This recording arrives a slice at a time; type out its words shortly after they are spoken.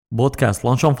بودكاست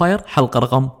لونش اون فاير حلقة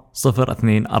رقم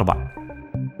 024.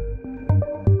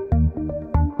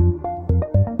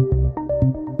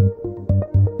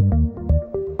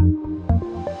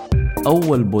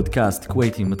 أول بودكاست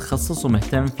كويتي متخصص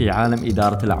ومهتم في عالم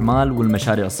إدارة الأعمال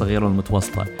والمشاريع الصغيرة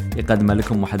والمتوسطة يقدم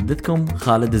لكم محدثكم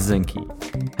خالد الزنكي.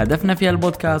 هدفنا في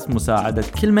البودكاست مساعدة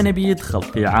كل من يبي يدخل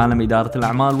في عالم إدارة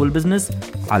الأعمال والبزنس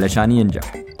علشان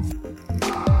ينجح.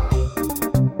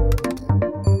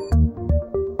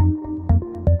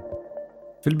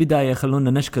 في البداية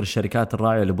خلونا نشكر الشركات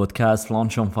الراعية لبودكاست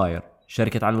لونش اون فاير،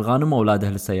 شركة علي الغانم وأولادها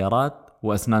للسيارات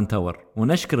وأسنان تاور،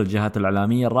 ونشكر الجهات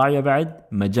الإعلامية الراعية بعد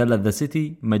مجلة ذا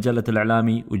سيتي، مجلة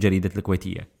الإعلامي، وجريدة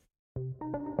الكويتية.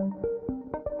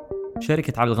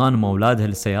 شركة علي الغانم وأولادها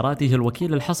للسيارات هي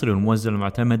الوكيل الحصري والموزع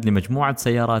المعتمد لمجموعة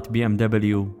سيارات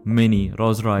BMW، ميني،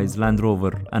 روز رايز، لاند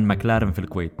روفر، أند ماكلارن في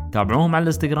الكويت. تابعوهم على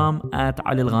الانستغرام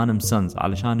 @علي الغانم سنز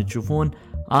علشان تشوفون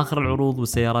آخر العروض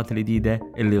والسيارات الجديدة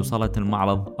اللي وصلت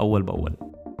المعرض أول بأول.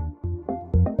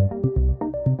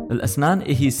 الأسنان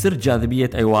هي سر جاذبية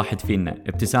أي واحد فينا.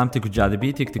 ابتسامتك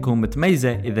وجاذبيتك تكون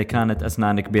متميزة إذا كانت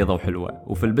أسنانك بيضة وحلوة،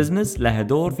 وفي البزنس لها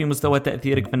دور في مستوى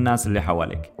تأثيرك في الناس اللي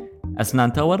حواليك.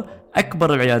 أسنان تاور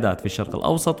أكبر العيادات في الشرق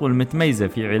الأوسط والمتميزة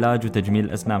في علاج وتجميل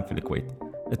الأسنان في الكويت.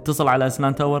 اتصل على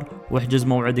أسنان تاور واحجز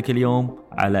موعدك اليوم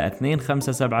على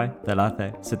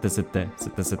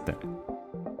 257-36666.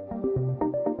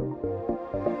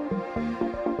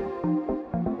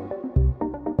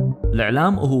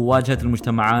 الإعلام هو واجهة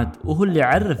المجتمعات، وهو اللي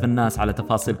يعرف الناس على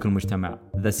تفاصيل كل مجتمع.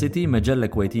 ذا سيتي مجلة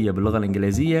كويتية باللغة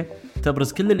الإنجليزية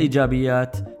تبرز كل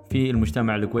الإيجابيات في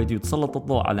المجتمع الكويتي وتسلط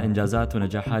الضوء على إنجازات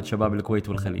ونجاحات شباب الكويت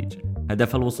والخليج.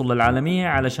 هدفها الوصول للعالمية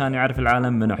علشان يعرف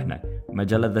العالم من إحنا.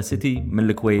 مجلة ذا سيتي من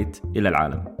الكويت إلى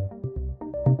العالم.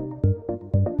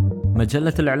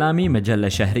 مجلة الإعلامي مجلة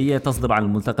شهرية تصدر عن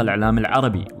الملتقى الإعلامي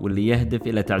العربي، واللي يهدف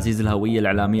إلى تعزيز الهوية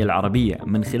الإعلامية العربية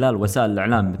من خلال وسائل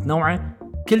الإعلام متنوعة.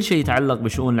 كل شيء يتعلق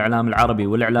بشؤون الإعلام العربي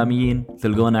والإعلاميين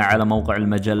تلقونه على موقع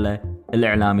المجلة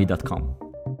الإعلامي.com.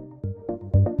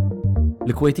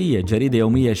 الكويتية جريدة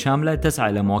يومية شاملة تسعى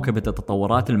إلى مواكبة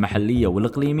التطورات المحلية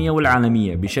والإقليمية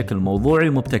والعالمية بشكل موضوعي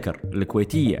ومبتكر.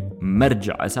 الكويتية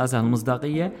مرجع أساسها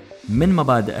المصداقية، من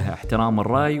مبادئها احترام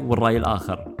الرأي والرأي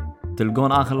الآخر.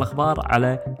 تلقون آخر الأخبار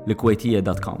على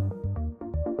الكويتية.com.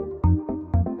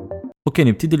 اوكي،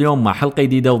 نبتدي اليوم مع حلقة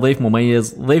جديدة وضيف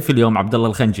مميز. ضيف اليوم عبد الله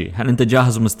الخنجي. هل انت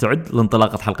جاهز ومستعد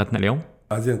لانطلاقة حلقتنا اليوم؟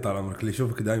 عايزين طال عمرك، اللي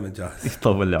يشوفك دائما جاهز.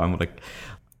 يطول لي عمرك.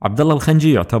 عبد الله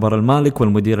الخنجي يعتبر المالك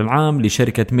والمدير العام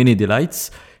لشركة ميني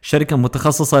ديلايتس، شركة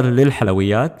متخصصة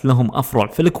للحلويات، لهم أفرع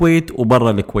في الكويت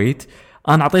وبرا الكويت.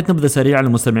 أنا أعطيت نبذة سريعة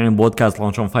للمستمعين بودكاست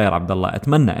لونش اون فاير. عبد الله،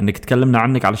 أتمنى أنك تكلمنا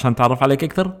عنك علشان تعرف عليك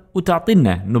أكثر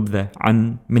وتعطينا نبذة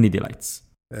عن ميني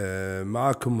ديلايتس.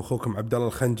 معاكم أخوكم عبد الله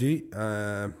الخنجي.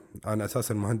 أنا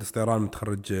أساسا مهندس طيران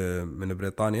متخرج من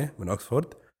بريطانيا من أكسفورد.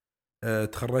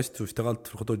 تخرجت واشتغلت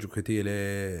في الخطوط الكويتية ل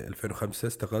 2005.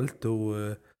 استقلت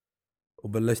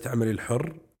وبلشت عملي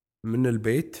الحر من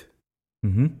البيت.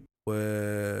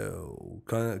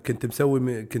 وكنت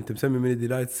مسمي ميني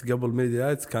ديلايتس. قبل ميني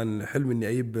ديلايتس كان حلمي إني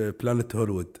أجيب بلانت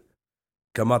هوليوود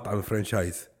كمطعم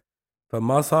فرانشايز،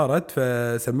 فما صارت،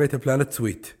 فسميتها بلانت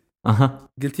سويت.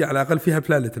 قلت يعني على الأقل فيها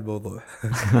بلانت الموضوع.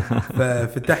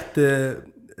 ففتحت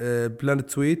بلانت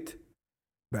سويت.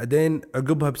 بعدين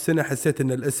عقبها بسنة حسيت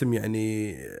ان الاسم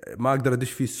يعني ما اقدر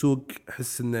ادش فيه السوق،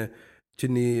 احس انه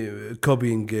كني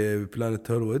كوبينج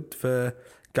بلانت هوليوود.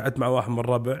 فقعدت مع واحد من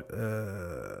الربع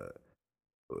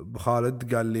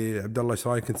بخالد، قال لي عبد الله ايش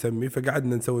رايك نسمي؟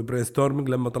 فقعدنا نسوي برين ستورمينج.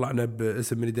 لما طلعنا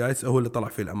باسم ميني ديلايتس، هو اللي طلع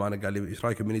فيه الامانه، قال لي ايش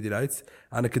رايك ميني ديلايتس؟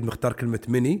 انا كنت مختار كلمه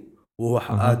ميني وهو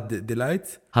حاد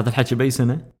ديلايتس. هذا الحكي بأي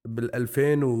سنة؟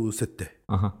 بال2006.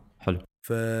 حلو.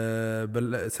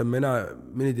 فسميناه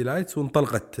ميني ديلايتس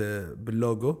وانطلقت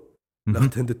باللوجو.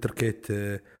 الأخت هند التركيت،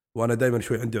 وأنا دايما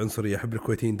شوي عندي عنصرية، أحب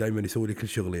الكويتيين دايما يسوي لي كل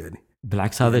شغل يعني.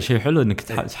 بالعكس، هذا شيء حلو انك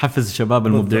تحفز الشباب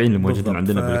المبدعين اللي موجودين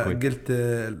عندنا بالكويت. قلت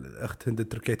الأخت هند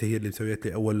التركيت هي اللي مسويت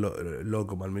لي أول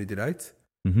لوجو مع ميني ديلايتس.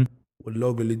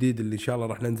 واللوجو الجديد اللي إن شاء الله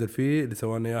راح ننزل فيه اللي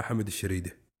سوانه يا حمد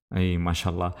الشريدة. اي ما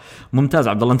شاء الله، ممتاز.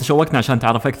 عبد الله، انت شوقنا عشان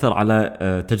تعرف اكثر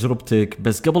على تجربتك،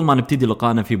 بس قبل ما نبتدي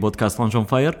لقائنا في بودكاست لونش اون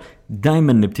فاير،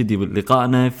 دائما نبتدي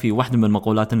لقائنا في واحدة من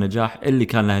مقولات النجاح اللي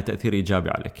كان لها تأثير ايجابي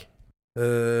عليك.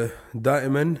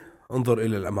 دائما انظر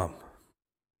الى الامام.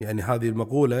 يعني هذه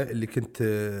المقولة اللي كنت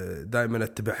دائما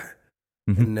اتبعها،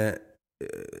 ان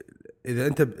اذا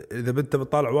انت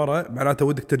بتطالع ورا معناته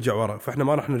ودك ترجع ورا، فاحنا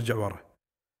ما راح نرجع ورا.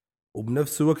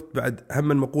 وبنفس الوقت بعد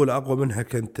هم المقولة أقوى منها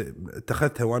كنت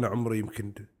اتخذتها وأنا عمري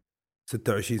يمكن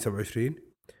 26-27،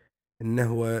 إنه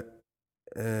هو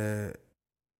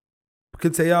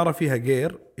كل سيارة فيها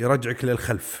جير يرجعك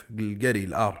للخلف، الجري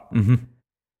الآر.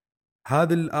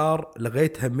 هذا الار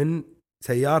لغيتها من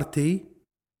سيارتي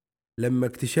لما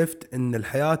اكتشفت ان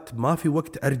الحياة ما في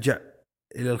وقت ارجع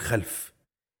الى الخلف.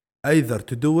 either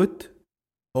to do it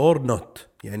or not.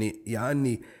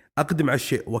 يعني اقدم على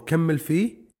الشيء واكمل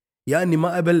فيه، يعني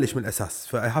ما ابلش من الاساس.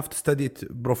 ف I have to study it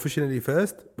professionally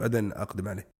first بعدين اقدم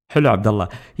عليه. حلو عبد الله،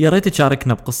 يا ريت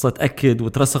تشاركنا بقصة تأكد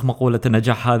وترسخ مقولة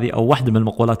النجاح هذه أو واحدة من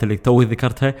المقولات اللي توي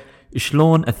ذكرتها،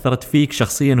 شلون أثرت فيك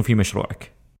شخصيا وفي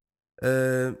مشروعك؟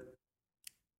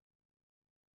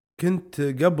 كنت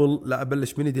قبل لا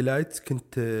أبلش ميني ديلايتس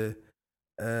كنت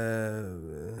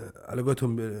على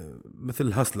قولتهم مثل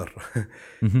الهاسلر.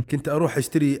 كنت أروح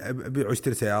أبيع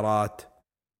واشتري سيارات،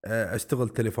 أشتغل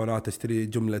تليفونات، أشتري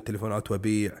جملة تليفونات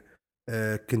وأبيع.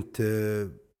 كنت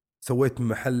سويت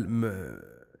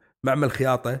معمل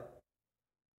خياطة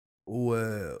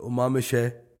وما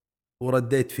مشى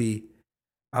ورديت فيه.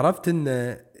 عرفت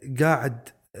إنه قاعد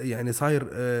يعني صاير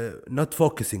not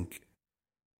focusing.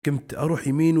 كنت أروح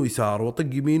يمين ويسار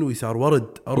وطق يمين ويسار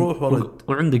ورد أروح ورد،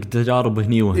 وعندك تجارب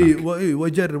هني وهناك.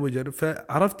 وأجرب.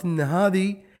 فعرفت إن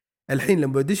هذه الحين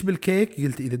لما بدش بالكيك،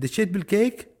 قلت إذا دشيت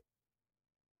بالكيك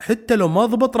حتى لو ما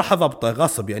ضبط راح أضبطه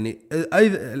غصب. يعني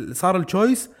صار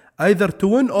التشويس either to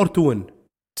win or to win,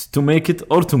 to make it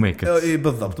or to make it.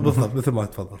 بالضبط مثل ما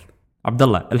تفضل عبد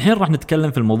الله. الحين راح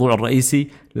نتكلم في الموضوع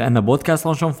الرئيسي، لأن بودكاست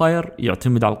لانش اون فاير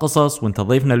يعتمد على القصص، وانت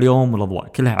ضيفنا اليوم والأضواء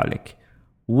كلها عليك.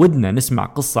 ودنا نسمع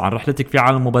قصة عن رحلتك في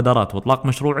عالم المبادرات واطلاق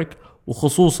مشروعك،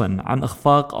 وخصوصا عن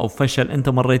إخفاق أو فشل أنت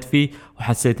مريت فيه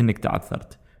وحسيت أنك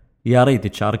تعثرت. يا ريت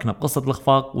تشاركنا بقصة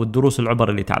الإخفاق والدروس العبر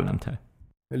اللي تعلمتها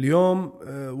اليوم.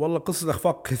 والله قصة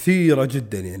إخفاق كثيرة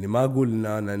جدا، يعني ما أقول إن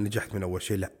أنا نجحت من أول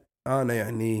شيء، لا أنا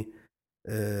يعني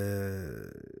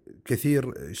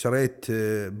كثير شريت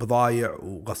بضايع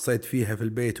وقصيت فيها في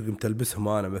البيت وقمت ألبسهم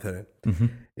أنا مثلا.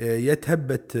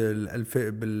 يتهبت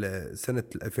بالسنة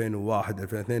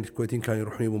 2001-2002 الكويتيين كانوا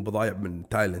يروحون يجيبون بضايع من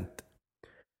تايلاند،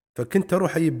 فكنت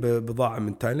أروح أجيب بضاعة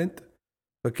من تايلاند.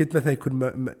 فكنت مثلا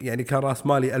يكون يعني كان رأس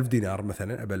مالي 1000 دينار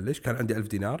مثلا، أبلش كان عندي 1000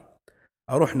 دينار.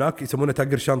 أروح هناك يسمونه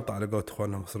تاجر شنطة على قولة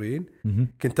إخواننا المصريين.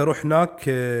 كنت أروح هناك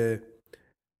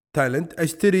تايلاند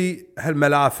أشتري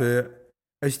هالملافع،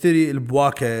 أشتري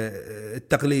البواكة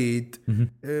التقليد،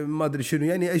 ما أدري شنو،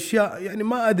 يعني أشياء يعني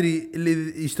ما أدري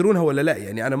اللي يشترونها ولا لا،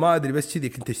 يعني أنا ما أدري، بس كذي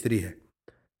كنت أشتريها.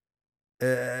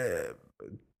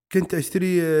 كنت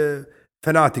أشتري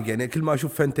فناتق، يعني كل ما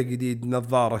أشوف فنتة جديد،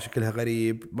 نظارة شكلها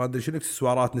غريب، ما أدري شنو،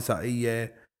 إكسسوارات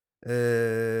نسائية،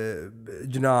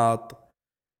 جناط،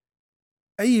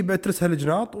 أي بترس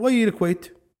هالجناط ويا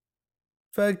الكويت.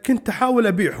 فكنت أحاول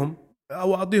أبيعهم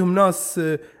أو أعطيهم ناس،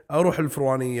 أروح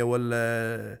الفروانية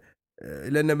ولا،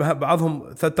 لأن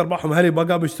بعضهم 3/4 هلي ما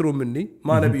قاموا يشترون مني،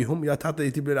 ما نبيهم، يا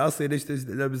تعطي تجيب لي الأصلي ليش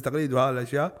تلبس تقليد وهذه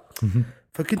الأشياء.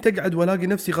 فكنت أقعد ولاقي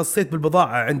نفسي غصيت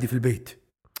بالبضاعة عندي في البيت.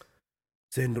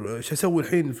 زين شو أسوي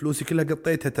الحين؟ فلوسي كلها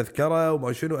قطيتها تذكرة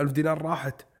وما شنو، 1000 دينار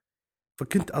راحت.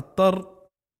 فكنت أضطر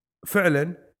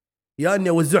فعلا يا أني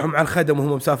أوزعهم على الخدم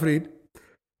وهم مسافرين،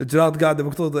 الجناط قاعدة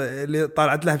مقطوطة، اللي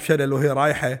طالعت لها بشنل وهي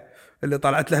رايحة، اللي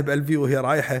طالعت لها بألفي وهي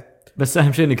رايحة، بس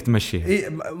أهم شيء إنك تمشيها.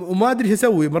 وما أدري شو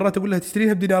أسوي. مرات أقول لها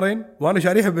تشتريها بدينارين وأنا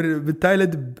شاريها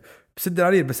بالتايلاند ب6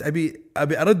 دنانير، بس أبي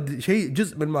أرد شيء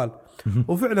جزء من المال.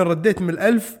 وفعلا رديت من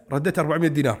 1000 رديت 400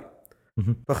 دينار،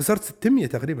 فخسرت 600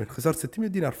 تقريبا، خسرت 600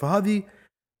 دينار. فهذه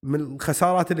من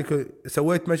الخسارات اللي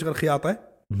سويت مشغل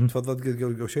خياطة. تفضلت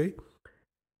قبل شيء،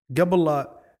 قبل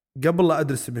لا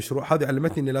أدرس المشروع. هذه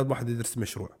علمتني إني لازم واحد يدرس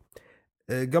مشروع.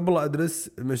 قبل لا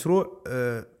أدرس المشروع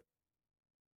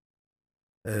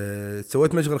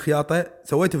سويت مشغل خياطة،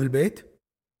 سويته في البيت،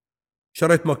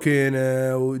 شريت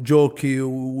ماكينة وجوكي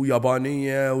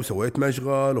ويابانية، وسويت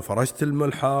مشغل وفرشت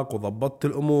الملحق وضبطت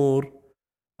الأمور.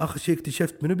 آخر شيء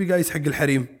اكتشفت منو بيقايس حق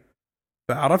الحريم،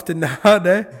 فعرفت إن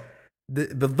هذا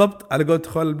بالضبط على قولة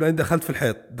أخوان البنات، دخلت في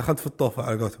الحيط، دخلت في الطوفة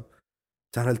على قولتهم.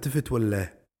 كان التفت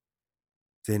ولا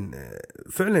زين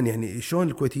فعلا. يعني شلون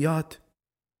الكويتيات،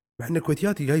 مع ان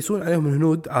الكويتيات يقايسون عليهم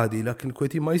الهنود عادي، لكن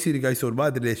الكويتيين ما يصير يقايسون، ما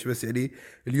ادري ليش. بس يعني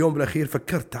اليوم بالاخير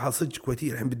فكرت تعال صدق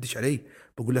كويتي الحين بدش علي،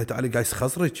 بقول لها تعالي قايس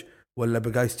خصرج ولا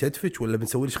بقايس كتفك ولا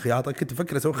بنسوي لك خياطه. كنت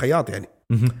افكر اسوي خياط يعني.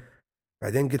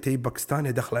 بعدين قلت هي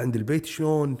باكستانيه داخله عند البيت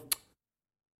شلون.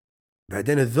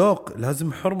 بعدين الذوق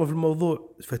لازم حرمه في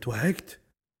الموضوع، فتوهقت.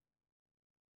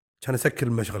 كان اسكر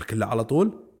المشغل كله على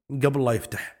طول قبل لا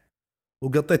يفتح،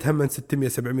 وقطيت هم من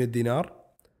 600-700 دينار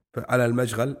على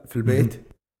المشغل في البيت.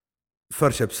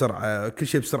 فرشة بسرعة، كل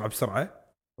شيء بسرعة،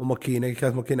 وماكينة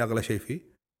كانت ماكينة أغلى شيء فيه.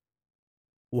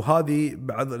 وهذه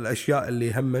بعض الأشياء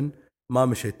اللي همن ما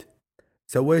مشت.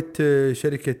 سويت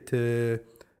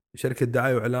شركة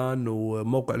دعاية وإعلان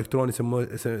وموقع إلكتروني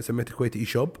سميته كويت إي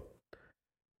شوب.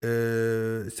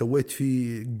 سويت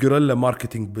فيه جريلا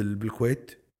ماركتينج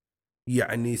بالكويت.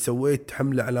 يعني سويت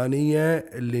حملة إعلانية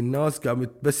اللي الناس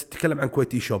قامت بس تتكلم عن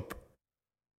كويت شوب،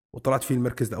 وطلعت فيه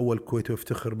المركز الأول كويت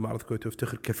وافتخر، معرض كويت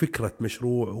وافتخر، كفكرة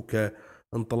مشروع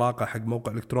وكانطلاقة حق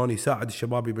موقع إلكتروني يساعد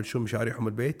الشباب يبلشون مشاريعهم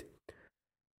البيت.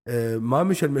 ما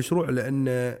مش المشروع لأن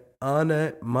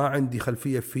أنا ما عندي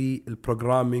خلفية في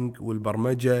البروجرامينج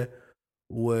والبرمجة،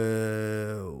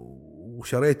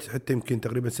 وشريت حتى يمكن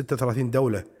تقريبا 36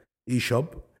 دولة اي شوب،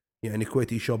 يعني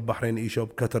كويت اي شوب، بحرين اي شوب،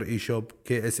 قطر اي شوب،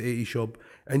 كي اس اي شوب.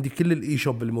 عندي كل الاي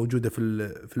شوب اللي موجودة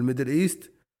في الميدل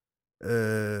ايست،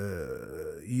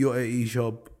 يو اي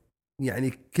شوب، يعني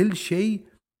كل شيء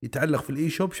يتعلق في الاي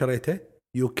شوب شريته،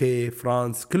 يو كي،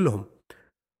 فرانس، كلهم.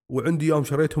 وعندي يوم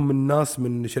شريتهم من ناس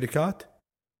من شركات.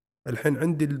 الحين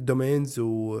عندي الدومينز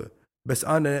بس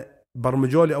انا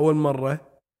برمجولي اول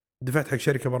مرة دفعت حق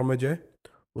شركة برمجة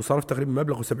وصرفت تقريبا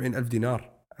مبلغ 70,000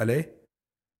 دينار عليه،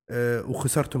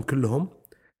 وخسرتهم كلهم.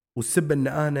 والسبب ان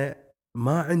انا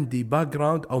ما عندي باك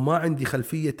جراوند او ما عندي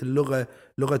خلفية اللغة،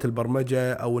 لغة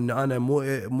البرمجة، او ان انا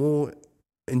مو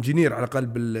انجينير على الاقل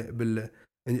بال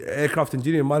ايركرافت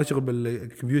انجينير، ما له شغل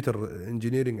بالكمبيوتر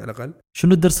انجينيرنج على الاقل.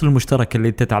 شنو الدرس المشترك اللي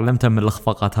انت تعلمته من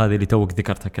الاخفاقات هذه اللي توك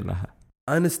ذكرتها كلها؟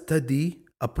 انا ستدي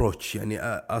ابروتش، يعني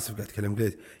اسف قاعد اتكلم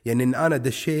انجليزي، يعني ان انا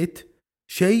دشيت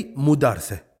شيء مو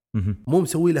دارسه، مو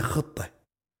مسوي له خطه،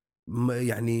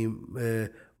 يعني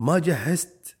ما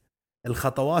جهزت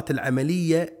الخطوات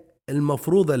العمليه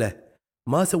المفروضه له،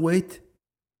 ما سويت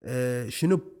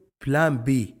شنو بلان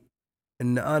بي،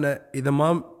 ان انا اذا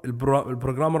ما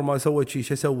البروجرامر ما سوى شيء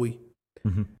شو اسوي.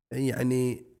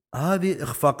 يعني هذه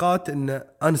اخفاقات ان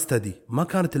انستدي، ما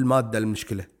كانت الماده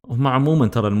المشكله. هم عموما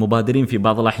ترى المبادرين في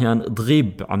بعض الأحيان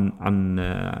تغيب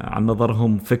عن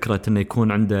نظرهم فكرة إنه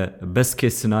يكون عنده بس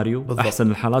كيس سيناريو، بالضبط.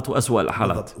 أحسن الحالات وأسوأ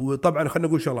الحالات. بالضبط. وطبعا خلينا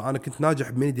نقول شغله، أنا كنت ناجح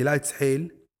بميني ديلايتس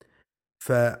حيل،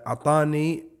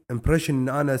 فأعطاني impression إن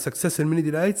أنا success in ميني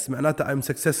ديلايتس معناته I'm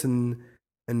success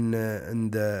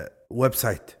in the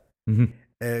website.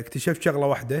 اكتشفت شغلة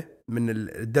واحدة من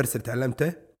الدرس اللي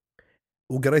تعلمته،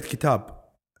 وقريت كتاب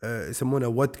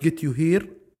يسمونه What get you here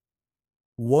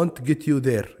won't get you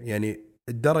there. يعني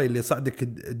الدري اللي صعدك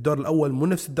الدور الأول مو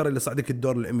نفس الدري اللي صعدك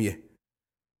الدور ال100.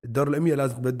 الدور ال100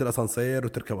 لازم تبدل أسانسير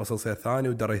وتركب أسانسير ثاني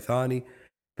ودري ثاني.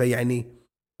 فيعني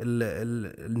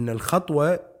إن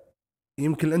الخطوة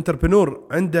يمكن الانتربرنور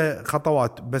عنده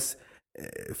خطوات بس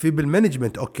في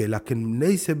بالمانجمنت أوكي، لكن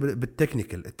ليس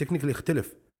بالتكنيكال. التكنيكال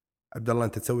يختلف. عبد الله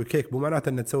أنت تسوي كيك مو معناته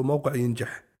أن تسوي موقع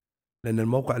ينجح، لأن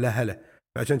الموقع له هلا.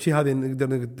 فعشان شيء هذه نقدر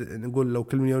نقول لو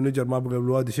كل مليون نجر ما بقى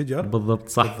بالوادي شجر. بالضبط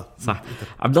صح. بالضبط. صح.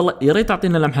 عبد الله يا ريت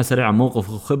تعطينا لمحة سريعة موقف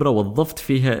وخبرة وظفت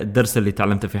فيها الدرس اللي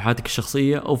تعلمته في حياتك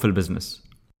الشخصية أو في البزنس.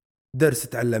 درس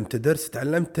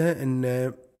تعلمته إن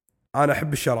أنا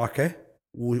أحب الشراكة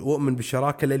وأؤمن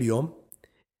بالشراكة لليوم،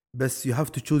 بس you have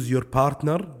to choose your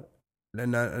partner،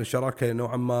 لأن الشراكة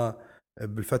نوعا ما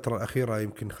بالفترة الأخيرة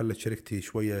يمكن خلت شركتي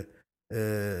شوية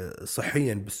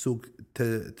صحيا بالسوق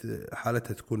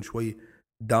حالتها تكون شوي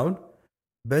داون.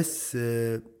 بس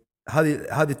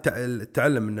هذه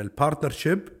التعلم ان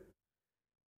البارتنرشيب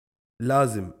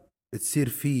لازم تصير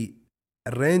في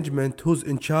arrangement who's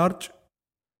in charge،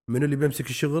 من اللي بيمسك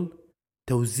الشغل،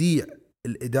 توزيع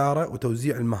الإدارة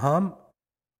وتوزيع المهام،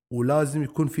 ولازم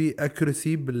يكون في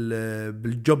accuracy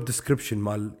بالjob description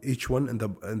مال each one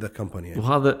in the company يعني.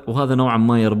 وهذا نوعا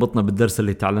ما يربطنا بالدرس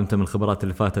اللي تعلمته من الخبرات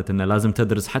اللي فاتت، انه لازم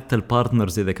تدرس حتى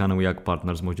البارتنرز اذا كانوا وياك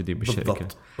بارتنرز موجودين بالشركة.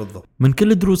 بالضبط. من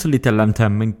كل الدروس اللي تعلمتها،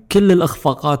 من كل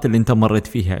الأخفاقات اللي انت مريت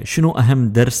فيها، شنو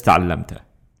أهم درس تعلمته؟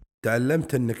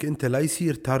 تعلمت انك انت لا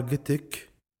يصير تارجتك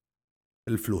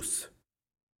الفلوس.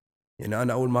 يعني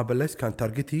انا اول ما بلشت كان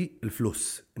تارجتي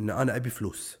الفلوس، ان انا ابي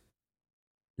فلوس.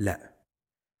 لا،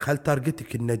 خل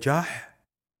تارجتك النجاح،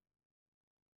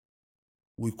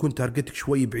 ويكون تارجتك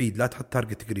شوي بعيد. لا تحط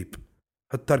تارجت قريب،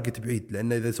 حط تارجت بعيد،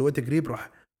 لأن إذا سويته قريب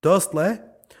راح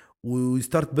توصله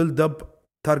ويستارت بيلد اب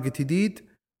تارجت جديد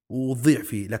وتضيع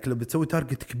فيه. لكن لو بتسوي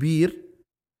تارجت كبير،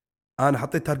 أنا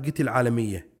حطيت تارجتي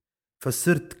العالمية،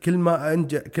 فصرت كل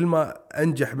ما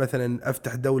أنجح مثلا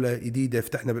أفتح دولة جديدة.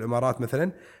 فتحنا بالإمارات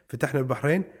مثلا، فتحنا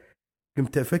بالبحرين،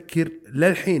 كنت أفكر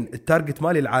للحين التارجت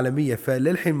مالي العالمية،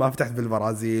 فللحين ما فتحت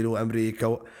بالبرازيل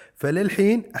وأمريكا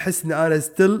فللحين أحس إن أنا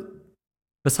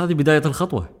بس هذه بداية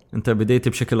الخطوة. أنت بديت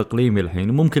بشكل إقليمي الحين،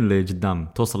 وممكن لقدام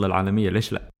توصل للعالمية،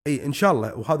 ليش لا؟ أي إن شاء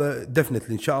الله، وهذا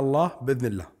دفنتلي إن شاء الله بإذن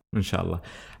الله. إن شاء الله.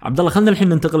 عبد الله، خلنا الحين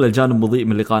ننتقل للجانب مضيء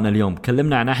من لقائنا اليوم.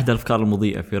 كلمنا عن أحد الأفكار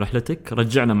المضيئة في رحلتك،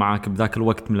 رجعنا معاك بذاك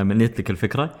الوقت من لما نيت لك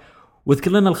الفكرة،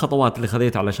 واذكر لنا الخطوات اللي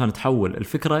خذيتها علشان تحول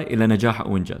الفكرة إلى نجاح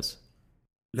أو إنجاز.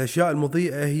 الأشياء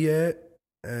المضيئة هي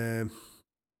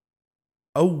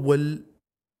أول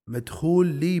مدخول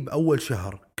لي باول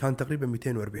شهر كان تقريبا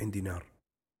 240 دينار.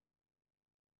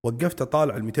 وقفت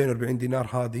اطالع ال 240 دينار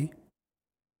هذه،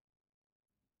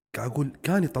 قاعد اقول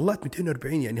كاني طلعت 240،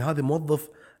 يعني هذا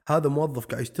موظف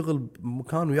قاعد يشتغل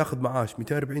بمكان وياخذ معاش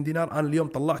 240 دينار، انا اليوم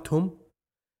طلعتهم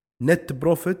نت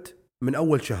بروفيت من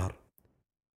اول شهر.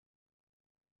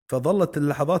 فظلت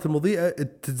اللحظات المضيئة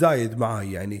تتزايد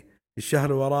معاي، يعني الشهر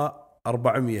اللي وراه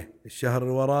 400، الشهر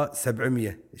اللي وراه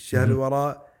 700، الشهر اللي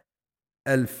وراه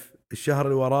 1000، الشهر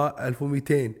اللي وراه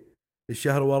 1200،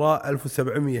 الشهر اللي وراه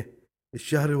 1700،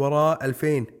 الشهر اللي وراه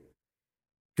 2000.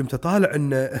 كنت أطالع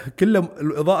إن كل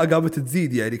الإضاءة قامت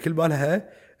تزيد، يعني كل ما لها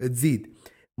تزيد،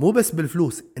 مو بس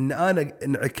بالفلوس، إن أنا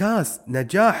انعكاس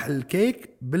نجاح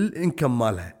الكيك بالإنكم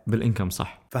مالها. بالإنكم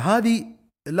صح. فهذه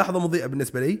اللحظة مضيئة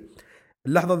بالنسبة لي.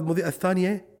 اللحظة المضيئة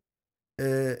الثانية،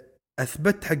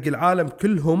 أثبت حق العالم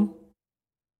كلهم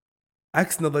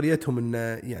عكس نظريتهم إنه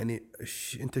يعني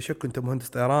أنت شك أنت مهندس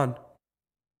طيران،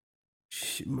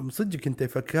 مصدقك أنت.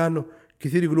 فكانوا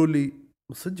كثير يقولوا لي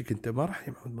مصدقك أنت ما راح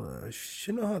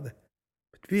شنو هذا،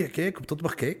 بتبيع كيك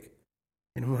وبتطبخ كيك،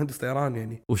 يعني مهندس طيران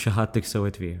يعني. وشهادتك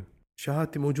سويت فيها؟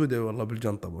 شهادتي موجودة والله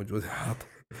بالجنطة، موجودة حاطة.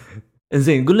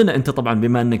 إنزين، قل لنا أنت طبعا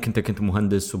بما أنك أنت كنت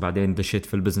مهندس وبعدين دشيت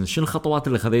في البزنس، شنو الخطوات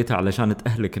اللي خذيتها علشان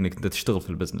تأهلك أنك أنت تشتغل في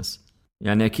البزنس؟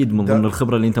 يعني أكيد من ضمن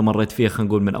الخبرة اللي أنت مريت فيها، خلينا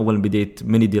نقول من أول بديت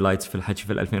ميني ديلايتس في الحكي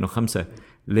في 2005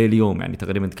 لليوم، يعني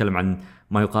تقريبا نتكلم عن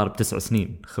ما يقارب 9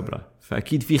 سنين خبرة.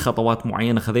 فأكيد في خطوات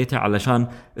معينة خذيتها علشان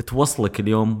توصلك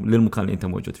اليوم للمكان اللي أنت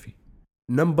موجود فيه.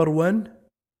 نمبر 1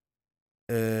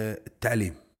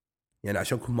 التعليم، يعني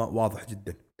عشان أكون واضح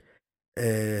جدا.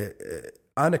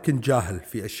 أنا كنت جاهل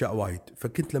في أشياء وايد،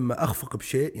 فكنت لما أخفق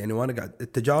بشيء يعني وأنا قاعد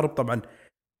التجارب طبعا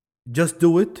just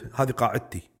do it هذه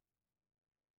قاعدتي.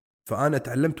 فأنا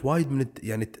تعلمت وايد من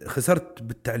يعني خسرت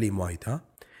بالتعليم وايد،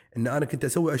 إن أنا كنت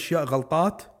أسوي أشياء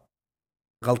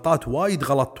غلطات وايد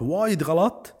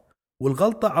غلط،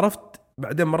 والغلطة عرفت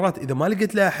بعدين مرات إذا ما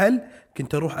لقيت لها حل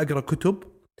كنت أروح أقرأ كتب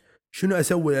شنو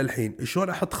أسوي الحين، شلون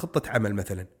أحط خطة عمل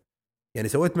مثلا. يعني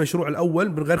سويت مشروع الأول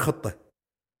من غير خطة،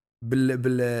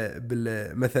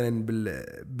 مثلا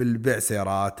بالبيع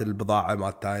سيارات، البضاعة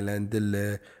مال تايلاند،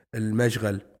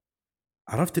 المشغل.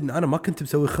 عرفت إن أنا ما كنت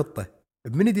مسوي خطة.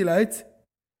 بميني ديلايت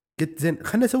قلت زين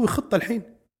خلنا نسوي خطة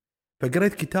الحين.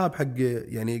 فقريت كتاب حق،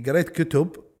 يعني قريت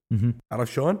كتب،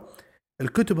 عرفت شلون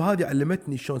الكتب هذه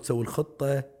علمتني شلون تسوي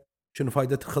الخطة، شنو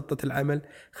فائدة خطة العمل.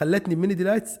 خلتني ميني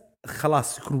ديلايت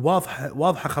خلاص يكون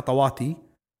واضحة خطواتي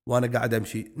وأنا قاعد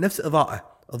أمشي، نفس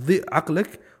إضاءة تضيء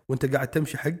عقلك وأنت قاعد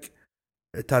تمشي حق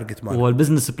تارجت مالك.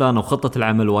 والبزنس بلان وخطة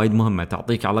العمل وايد مهمة،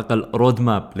 تعطيك على الأقل رود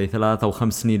ماب ل3 أو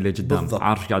 5 سنين لقدام،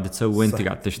 عارف قاعد تسوي وانت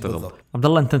قاعد تشتغل. بالضبط. عبد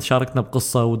الله، انت شاركنا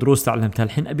بقصة ودروس تعلمتها،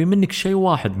 الحين أبي منك شيء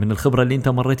واحد من الخبرة اللي انت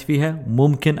مريت فيها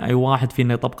ممكن أي واحد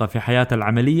فينا يطبقه في حياته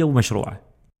العملية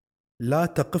ومشروعه. لا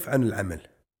تقف عن العمل.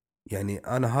 يعني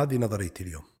أنا هذه نظريتي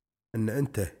اليوم، إن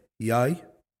أنت جاي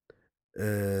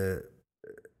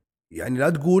يعني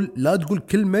لا تقول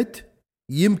كلمة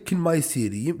يمكن ما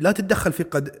يصير، لا تتدخل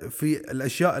في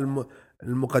الأشياء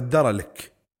المقدرة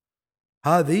لك.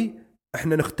 هذه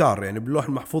احنا نختار، يعني باللوح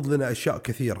المحفوظ لنا أشياء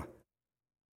كثيرة،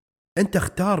 أنت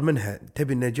اختار منها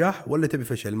تبي النجاح ولا تبي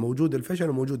فشل. موجود الفشل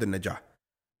وموجود النجاح.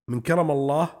 من كرم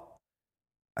الله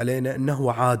علينا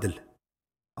أنه عادل،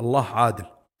 الله عادل،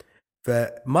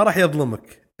 فما راح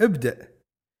يظلمك. ابدأ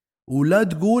ولا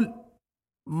تقول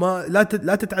ما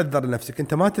لا تتعذر لنفسك،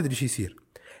 أنت ما تدري شو يصير،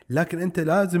 لكن أنت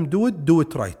لازم do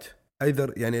it right.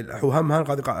 أيضا يعني وهم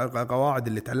هذه قواعد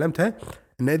اللي تعلمتها،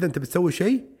 إن إذا أنت بتسوي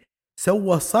شيء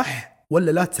سوى صح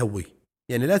ولا لا تسوي.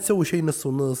 يعني لا تسوي شيء نص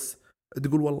ونص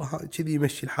تقول والله كذي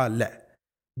يمشي الحال، لا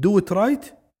do it right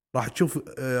راح تشوف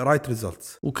right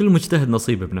results. وكل مجتهد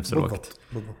نصيبه بنفس الوقت.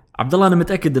 بالضبط. عبد الله، أنا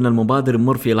متأكد أن المبادر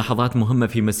يمر في لحظات مهمة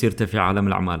في مسيرته في عالم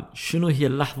الأعمال. شنو هي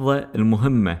اللحظة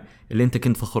المهمة اللي أنت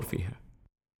كنت فخور فيها؟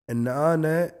 إن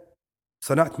أنا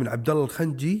صنعت من عبد الله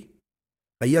الخنجي،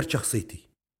 غيرت شخصيتي،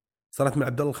 صرت من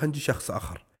عبد الله الخنجي شخص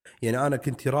آخر. يعني أنا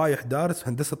كنت رايح دارس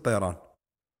هندسة طيران،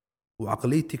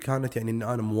 وعقليتي كانت يعني إن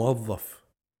أنا موظف.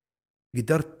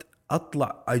 قدرت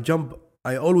أطلع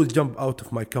I always jump out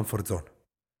of my comfort zone.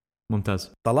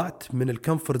 ممتاز. طلعت من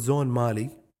الكمفورت زون مالي،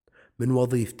 من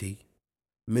وظيفتي،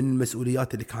 من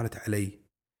المسؤوليات اللي كانت علي.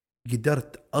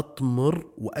 قدرت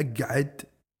أطمر وأقعد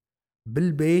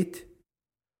بالبيت،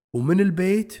 ومن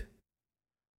البيت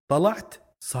طلعت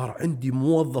صار عندي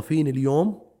موظفين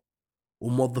اليوم،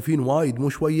 وموظفين وايد مو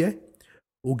شوية،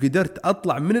 وقدرت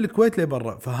أطلع من الكويت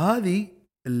لبرا. فهذه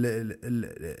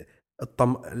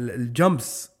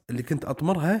الجمبس اللي كنت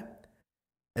أطمرها،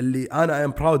 اللي أنا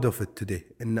am proud of it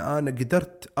today، إن أنا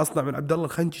قدرت أصنع من عبد الله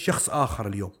الخنجي شخص آخر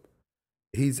اليوم.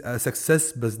 He's a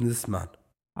success businessman.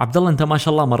 عبد الله، انت ما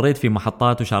شاء الله مريت في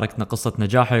محطات وشاركتنا قصة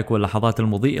نجاحك واللحظات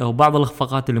المضيئة وبعض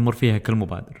الاخفاقات اللي يمر فيها كل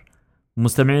مبادر.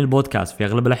 مستمعين البودكاست في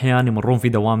اغلب الاحيان يمرون في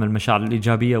دوام المشاعر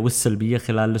الايجابية والسلبية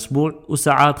خلال الاسبوع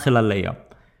وساعات خلال الايام.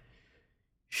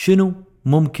 شنو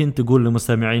ممكن تقول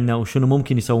لمستمعينا وشنو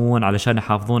ممكن يسوون علشان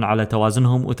يحافظون على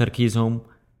توازنهم وتركيزهم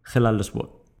خلال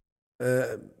الاسبوع؟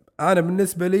 انا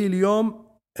بالنسبة لي اليوم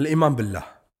الايمان بالله.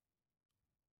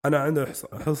 انا عندي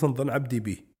حسن ظن عبدي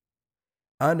بي.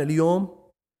 انا اليوم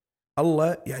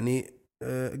الله يعني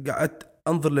قعدت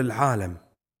انظر للعالم،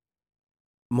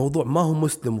 موضوع ما هو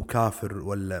مسلم وكافر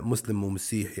ولا مسلم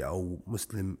ومسيحي او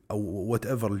مسلم او وات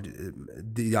ايفر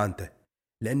ديانته،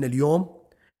 لان اليوم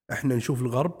احنا نشوف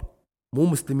الغرب مو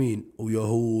مسلمين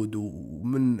ويهود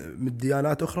ومن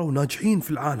ديانات اخرى وناجحين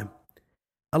في العالم.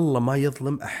 الله ما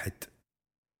يظلم احد،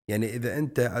 يعني اذا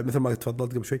انت مثل ما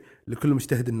تفضلت قبل شوي لكل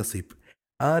مجتهد النصيب.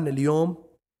 انا اليوم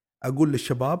اقول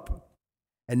للشباب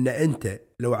ان انت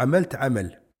لو عملت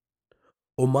عمل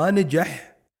وما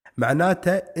نجح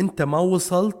معناته انت ما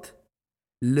وصلت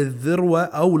للذروة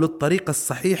او للطريقة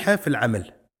الصحيحة في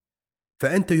العمل.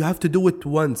 فانت you have to do it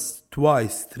once,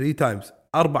 twice, 3 times,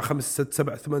 4 5 6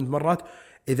 7 8 مرات.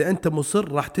 اذا انت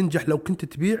مصر راح تنجح. لو كنت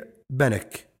تبيع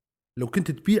بنك، لو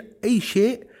كنت تبيع اي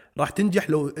شيء راح تنجح.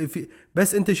 لو في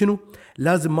بس انت شنو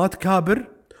لازم ما تكابر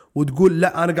وتقول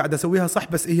لا انا قاعد اسويها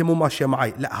صح بس هي مو ماشية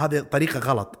معي، لا هذه طريقة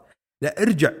غلط. لا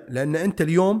ارجع، لان انت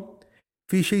اليوم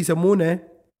في شيء يسمونه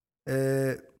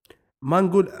ما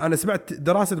نقول، انا سمعت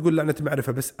دراسة تقول لعنة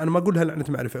معرفة، بس انا ما اقولها لعنة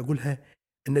معرفة، اقولها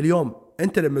ان اليوم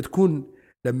انت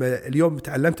لما اليوم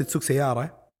تعلمت تسوق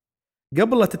سيارة،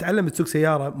 قبل لا تتعلم تسوق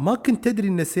سيارة ما كنت تدري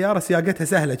ان السيارة سياقتها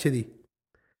سهلة كذي.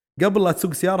 قبل لا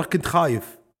تسوق سيارة كنت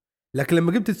خايف، لكن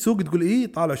لما قمت تسوق تقول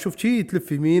ايه طالع شوف شي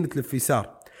تلف يمين تلف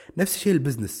يسار. نفس الشيء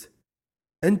البزنس،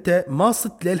 انت ما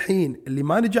صدت للحين اللي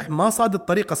ما نجح ما صاد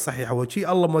الطريقة الصحيحة. هو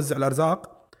شيء الله موزع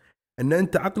الارزاق، ان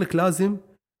انت عقلك لازم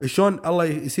شلون الله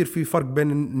يصير في فرق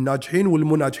بين الناجحين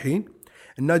والمو ناجحين.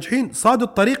 الناجحين صادوا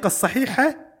الطريقة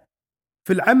الصحيحة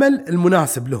في العمل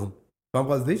المناسب لهم، فاهم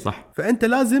قصدي؟ صح. فأنت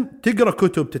لازم تقرأ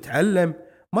كتب تتعلم،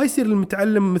 ما يصير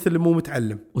المتعلم مثل المو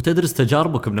متعلم، وتدرس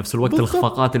تجاربك بنفس الوقت، بالضبط.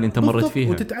 الإخفاقات اللي انت مرت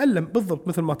فيها وتتعلم بالضبط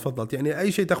مثل ما تفضلت. يعني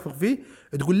أي شيء تخفق فيه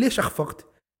تقول ليش أخفقت،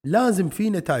 لازم في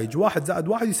نتائج. 1 زائد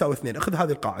 1 يساوي 2. أخذ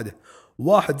هذه القاعدة،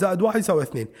 1 زائد 1 يساوي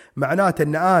 2. معناته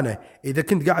أن أنا إذا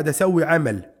كنت قاعد أسوي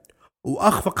عمل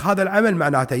وأخفق هذا العمل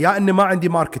معناته يا أني ما عندي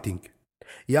ماركتينج،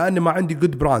 يا أني ما عندي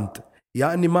جود براند،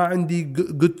 يا أني ما عندي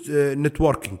جود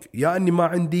نتوركينج، يا أني ما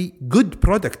عندي جود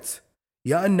برودكتس،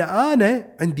 يا أن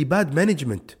أنا عندي باد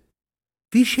مانجمنت.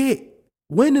 في شيء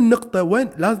وين النقطة، وين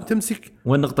لازم تمسك،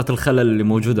 وين نقطة الخلل اللي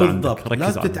موجودة بالضبط. عندك، ركز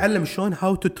لازم عليها. تتعلم شلون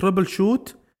how to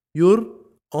troubleshoot your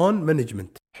own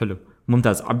management. حلو،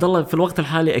 ممتاز. عبد الله، في الوقت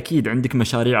الحالي أكيد عندك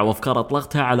مشاريع وأفكار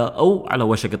أطلقتها على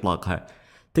وشك إطلاقها.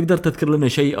 تقدر تذكر لنا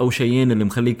شيء أو شيئين اللي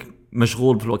مخليك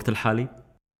مشغول في الوقت الحالي؟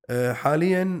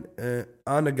 حاليا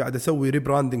أنا قاعد أسوي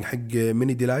ريبراندنج حق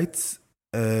ميني ديلايتس.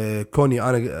 كوني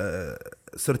أنا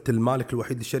صرت المالك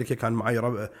الوحيد للشركة، كان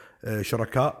معي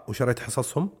شركاء وشريت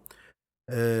حصصهم.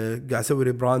 قاعد أسوي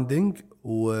ريبراندنج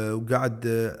وقاعد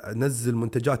أنزل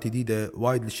منتجات جديدة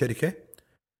وايد للشركة.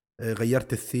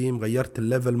 غيرت الثيم، غيرت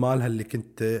الليفل مالها اللي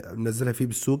كنت منزلها فيه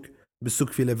بالسوق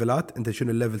في ليفلات، انت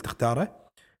شنو الليفل تختاره.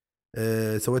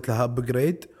 سويت لها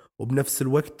ابجريد، وبنفس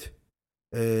الوقت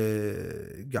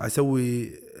قاعد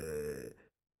اسوي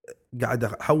قاعد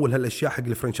احول هالاشياء حق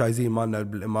الفرنشايزين مالنا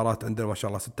بالامارات. عندنا ما شاء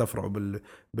الله 6 فرع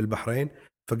بالبحرين،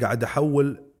 فقاعد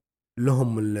احول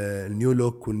لهم النيو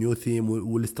لوك والنيو ثيم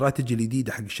والاستراتيجي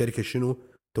الجديده حق الشركه شنو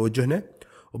توجهنا.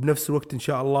 وبنفس الوقت ان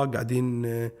شاء الله قاعدين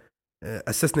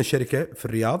أسسنا الشركة في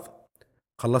الرياض،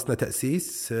 خلصنا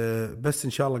تأسيس، بس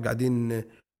إن شاء الله قاعدين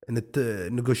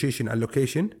نيغوشيشن على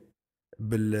اللوكيشن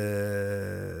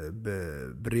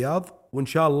بالرياض. وإن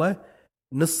شاء الله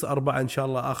نص 4 إن شاء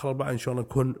الله، آخر 4 إن شاء الله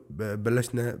نكون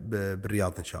بلشنا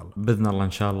بالرياض إن شاء الله. بإذن الله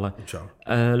إن شاء الله. إن شاء الله.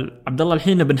 عبد الله،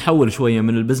 الحين بنحول شوية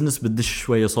من البزنس، بدش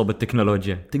شوية صوب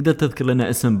التكنولوجيا. تقدر تذكر لنا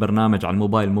اسم برنامج على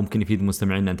الموبايل ممكن يفيد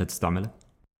مستمعينا أنت تستعمله؟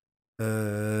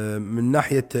 من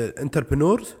ناحية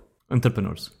انتربرنورز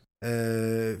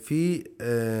في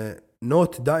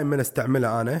نوت دائما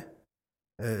استعمله انا،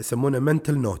 يسمونه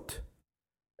منتل نوت.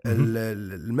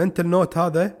 المنتل نوت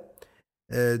هذا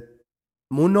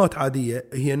مو نوت عادية،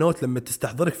 هي نوت لما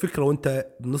تستحضرك فكرة وانت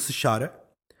بنص الشارع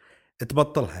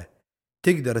تبطلها.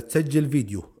 تقدر تسجل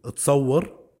فيديو،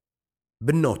 تصور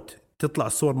بالنوت، تطلع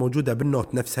الصور موجودة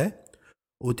بالنوت نفسها،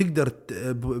 وتقدر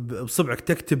بصبعك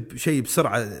تكتب شيء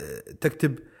بسرعة،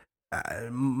 تكتب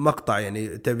مقطع،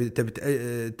 يعني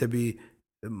تبي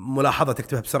ملاحظة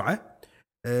تكتبها بسرعة.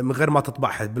 من غير ما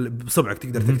تطبعها بصبعك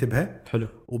تقدر تكتبها. حلو.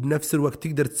 وبنفس الوقت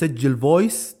تقدر تسجل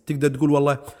فويس، تقدر تقول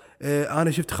والله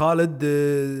انا شفت خالد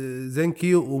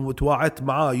زنكي وتواعدت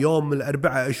معاه يوم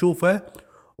الاربعاء اشوفه،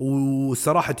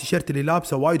 والصراحه التيشيرت اللي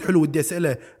لابسه وايد حلو ودي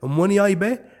اساله من وين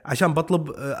جايبه عشان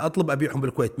اطلب ابيعهم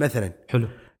بالكويت مثلا. حلو.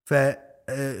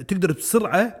 فتقدر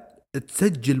بسرعه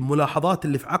تسجل ملاحظات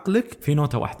اللي في عقلك في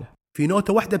نوتة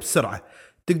واحدة بسرعه،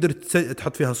 تقدر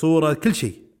تحط فيها صوره، كل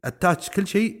شيء اتاتش، كل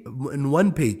شيء in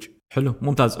one page. حلو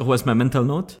ممتاز. هو اسمه منتل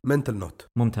نوت.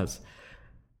 ممتاز.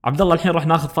 عبد الله الحين راح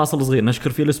ناخذ فاصل صغير نشكر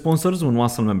فيه السبونسرز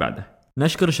ونواصل من بعده.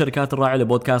 نشكر الشركات الراعية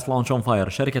لبودكاست لونش اون فاير،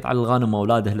 شركة علي الغانم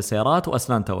واولاده للسيارات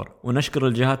واسنان تاور. ونشكر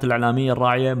الجهات الاعلامية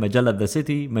الراعية، مجلة ذا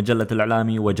سيتي، مجلة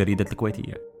الاعلامي، وجريدة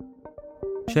الكويتية.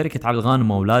 شركة علي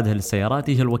الغانم واولادها للسيارات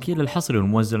هي الوكيل الحصري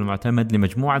والموزع المعتمد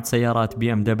لمجموعة سيارات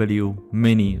BMW،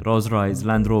 ميني، روز رايز،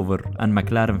 لاند روفر، ان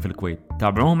ماكلارن في الكويت.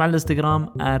 تابعوهم على الانستغرام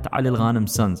 @علي الغانم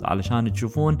سنز علشان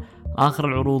تشوفون آخر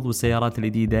العروض والسيارات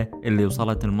الجديدة اللي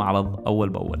وصلت المعرض أول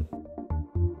بأول.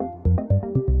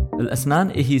 الأسنان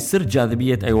هي سر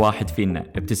جاذبية أي واحد فينا.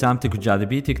 ابتسامتك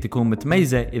وجاذبيتك تكون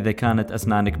متميزة إذا كانت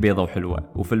أسنانك بيضة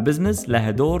وحلوة، وفي البزنس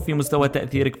لها دور في مستوى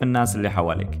تأثيرك في الناس اللي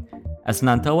حواليك.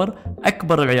 أسنان تاور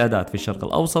أكبر العيادات في الشرق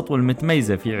الأوسط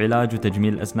والمتميزة في علاج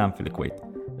وتجميل الأسنان في الكويت.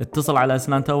 اتصل على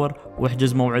أسنان تاور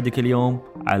واحجز موعدك اليوم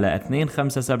على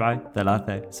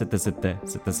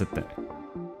 257-36666.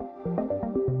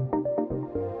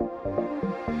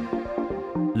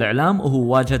 الإعلام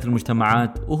هو واجهة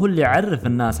المجتمعات، وهو اللي يعرف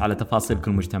الناس على تفاصيل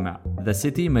كل مجتمع. ذا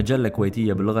سيتي مجلة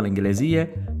كويتية باللغة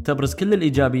الإنجليزية تبرز كل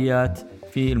الإيجابيات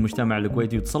في المجتمع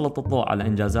الكويتي وتسلط الضوء على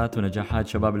إنجازات ونجاحات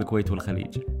شباب الكويت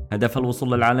والخليج. هدفها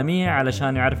الوصول للعالمية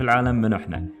علشان يعرف العالم من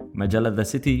إحنا. مجلة ذا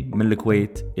سيتي من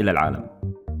الكويت إلى العالم.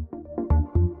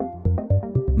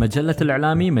 مجلة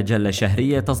الإعلامي مجلة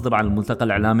شهرية تصدر عن الملتقى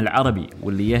الإعلامي العربي،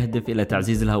 واللي يهدف إلى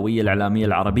تعزيز الهوية الإعلامية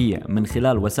العربية من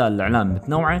خلال وسائل الإعلام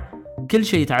متنوعة. كل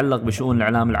شيء يتعلق بشؤون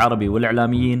الإعلام العربي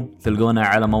والإعلاميين تلقونه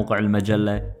على موقع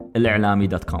المجلة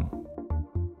الإعلامي.com.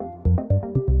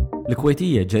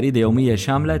 الكويتية جريدة يومية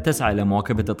شاملة تسعى إلى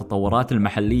مواكبة التطورات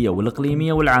المحلية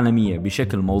والإقليمية والعالمية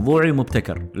بشكل موضوعي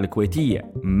ومبتكر.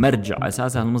 الكويتية مرجع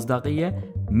أساسها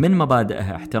المصداقية، من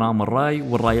مبادئها احترام الرأي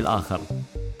والرأي الآخر.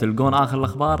 تلقون آخر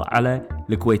الأخبار على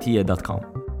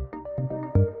الكويتية.com.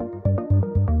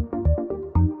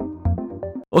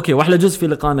 اوكي، واحلى جزء في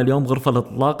لقاءنا اليوم غرفة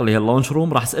الإطلاق اللي هي اللونش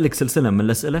روم. راح أسألك سلسلة من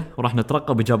الأسئلة وراح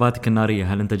نترقب إجاباتك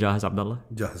النارية. هل أنت جاهز عبد الله؟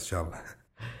 جاهز إن شاء الله.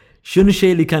 شنو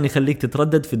الشيء اللي كان يخليك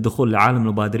تتردد في الدخول لعالم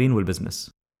المبادرين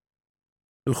والبزنس؟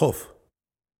 الخوف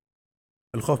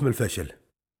من الفشل،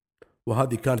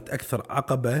 وهذه كانت أكثر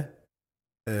عقبة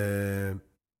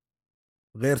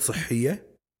غير صحية،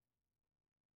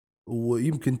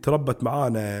 ويمكن تربت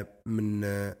معانا من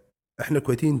احنا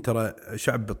كويتيين ترى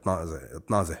شعب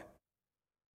طنازة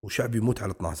وشعب يموت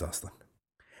على الطنازة أصلا.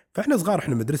 فإحنا صغار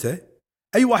إحنا مدرسة،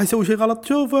 أي واحد يسوي شيء غلط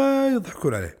شوفه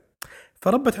يضحكون عليه.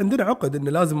 فربت عندنا عقد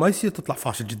إنه لازم ما يصير تطلع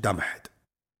فاشل قدام أحد،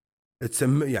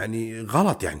 تسمى يعني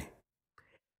غلط. يعني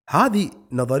هذه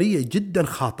نظرية جدا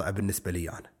خاطئة بالنسبة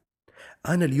لي.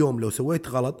 أنا اليوم لو سويت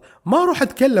غلط ما أروح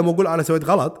أتكلم وأقول أنا سويت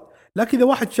غلط، لكن إذا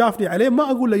واحد شافني عليه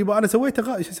ما أقول له يبقى أنا سويت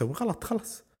إيش أسوي غلط،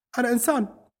 خلاص أنا إنسان.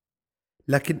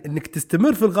 لكن إنك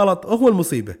تستمر في الغلط هو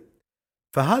المصيبة.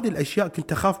 فهذه الأشياء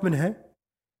كنت أخاف منها.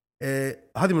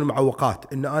 هذه من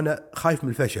المعوقات، إن أنا خايف من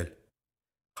الفشل،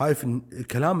 خايف إن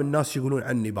كلام الناس يقولون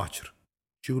عني باكر،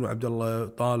 يقولون عبد الله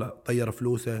طالع طير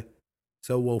فلوسه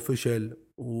سوى وفشل،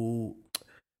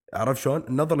 وعرف شلون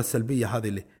النظرة السلبية هذه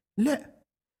اللي لا.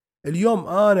 اليوم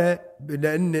أنا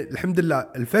لأن الحمد لله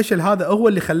الفشل هذا هو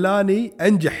اللي خلاني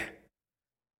أنجح.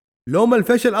 لو ما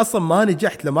الفشل أصلا ما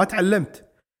نجحت، لما تعلمت.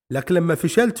 لكن لما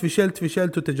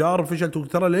فشلت وتجارب فشلت،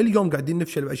 وترى لليوم قاعدين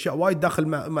نفشل بأشياء وايد داخل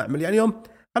المعمل. يعني يوم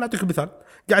أنا أعطيك مثال،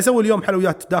 قاعد أسوي اليوم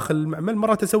حلويات داخل المعمل،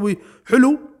 مرات أسوي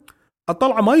حلو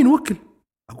أطلع ما ينوكل،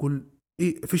 أقول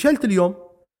إيه فشلت اليوم.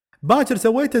 باكر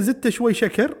سويته زدت شوي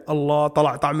شكر، الله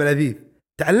طلع طعم لذيذ.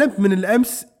 تعلمت من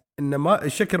الأمس إن ما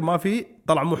الشكر ما فيه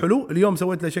طلع مو حلو، اليوم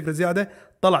سويت له شكر زيادة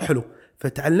طلع حلو.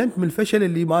 فتعلمت من الفشل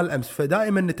اللي مال الأمس.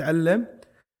 فدائما نتعلم.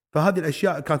 فهذه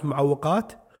الأشياء كانت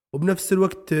معوقات. وبنفس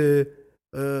الوقت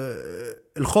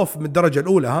الخوف من الدرجة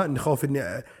الأولى، إن خوف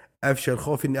إني أفشل،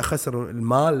 خوف إني أخسر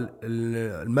المال،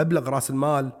 المبلغ رأس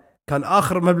المال. كان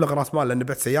آخر مبلغ رأس مال لأن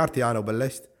بعت سيارتي أنا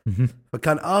وبلشت.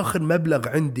 فكان آخر مبلغ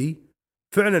عندي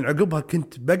فعلا. عقبها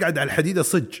كنت بقعد على الحديدة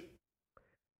صج،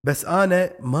 بس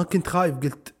أنا ما كنت خايف.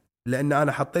 قلت لأن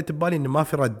أنا حطيت ببالي إن ما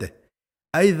في ردة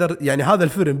أيذر. يعني هذا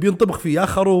الفرن بينطبخ فيه يا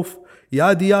خروف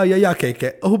يا ديايا يا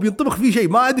كيكة، هو بينطبخ فيه شيء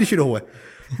ما أدري شنو هو.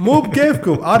 مو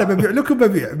بكيفكم، أنا ببيع لكم،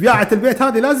 ببيع بياعة البيت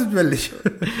هذه لازم تبلش.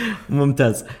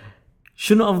 ممتاز.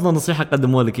 شنو افضل نصيحه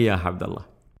قدموا لك اياها عبد الله؟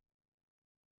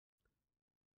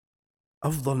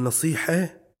 افضل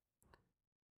نصيحه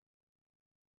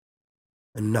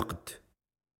النقد.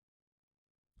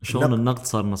 شلون النقد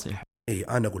صار نصيحه؟ اي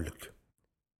انا اقول لك،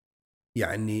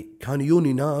 يعني كان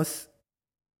يوني ناس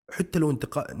حتى لو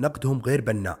نقدهم غير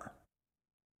بناء،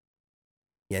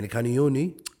 يعني كان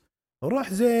يوني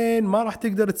روح زين ما راح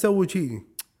تقدر تسوي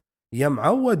شيء يا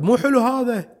معود مو حلو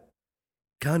هذا،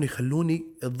 كانوا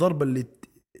يخلوني الضربه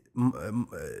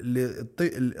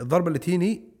الضربه اللي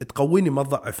تجيني تقويني ما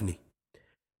تضعفني.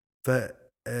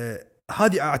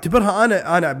 فهذه اعتبرها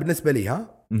انا بالنسبه لي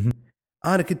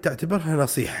انا كنت اعتبرها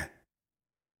نصيحه،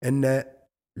 ان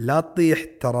لا تطيح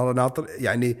ترى ناطر،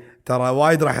 يعني ترى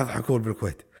وايد راح يضحكون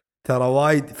بالكويت ترى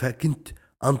وايد. فكنت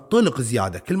انطلق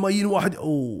زياده كل ما يجي واحد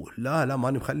اوه لا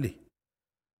ماني مخلي.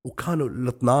 وكانوا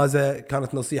الطنازه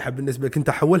كانت نصيحه بالنسبه لي، كنت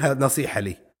احولها نصيحه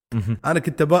لي. انا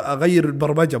كنت اغير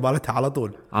البرمجه مالتها على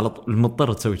طول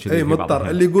مضطر تسوي كذي. اي مضطر.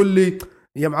 اللي يقول لي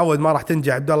يا معود ما راح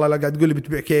تنجح عبد الله، لا قاعد تقول لي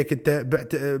بتبيع كيك، انت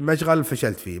بعت مشغل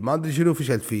فشلت فيه، ما ادري شنو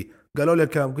فشلت فيه. قالوا لي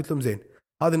الكلام، قلت لهم زين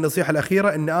هذه النصيحه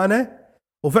الاخيره ان انا،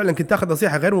 وفعلا كنت اخذ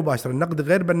نصيحه غير مباشره. النقد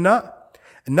غير بناء،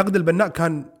 النقد البناء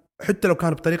كان حتى لو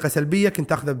كان بطريقه سلبيه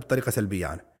كنت اخذه بطريقه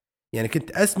سلبيه انا، يعني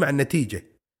كنت اسمع النتيجه.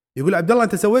 يقول عبد الله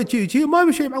انت سويت شيء ما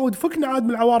بشيء معود، فكنا عاد من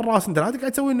العوار راس، انت لا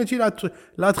قاعد تسوي لنا شيء،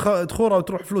 لا تخوره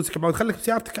وتروح فلوسك معود، خليك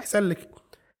بسيارتك احسن لك.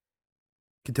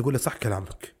 كنت اقول له صح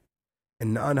كلامك،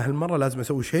 ان انا هالمره لازم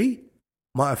اسوي شيء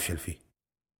ما افشل فيه.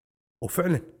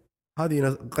 وفعلا هذه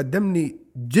قدمني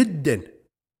جدا،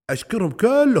 اشكرهم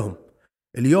كلهم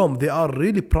اليوم، they are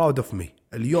really proud of me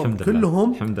اليوم. الحمد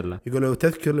كلهم الحمد لله. يقولوا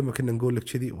تذكر لما كنا نقول لك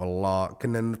كذي، والله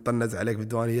كنا نطنز عليك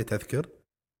بالديوانيه، تذكر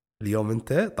اليوم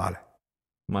انت طالع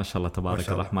ما شاء الله تبارك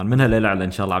الرحمن، منها ليلة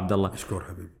ان شاء الله. عبد الله اشكر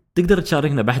حبيبي، تقدر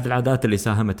تشاركنا باحد العادات اللي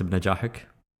ساهمت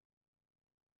بنجاحك؟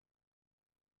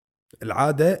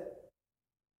 العاده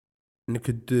انك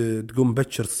تقوم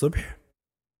بكر الصبح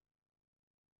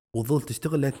وظل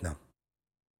تشتغل لين تنام،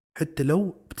 حتى لو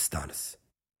بتستانس.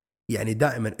 يعني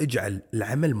دائما اجعل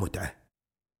العمل متعه،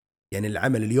 يعني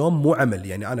العمل اليوم مو عمل.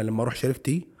 يعني انا لما اروح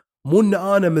شركتي مو ان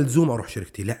انا ملزوم اروح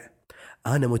شركتي، لا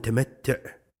انا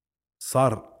متمتع.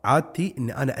 صار عادتي ان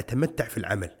انا اتمتع في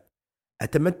العمل،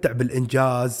 اتمتع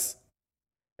بالانجاز.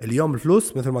 اليوم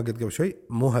الفلوس مثل ما قلت قبل شوي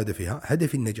مو هدفي،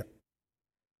 هدفي النجاح.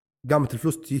 قامت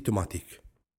الفلوس تجي اوتوماتيك.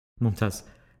 ممتاز.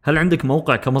 هل عندك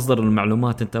موقع كمصدر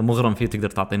المعلومات انت مغرم فيه تقدر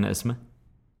تعطينا اسمه؟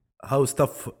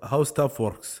 هاو ستاف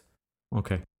وركس.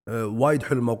 اوكي. وايد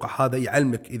حلو الموقع هذا،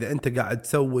 يعلمك اذا انت قاعد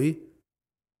تسوي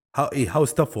هاو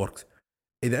ستاف وركس.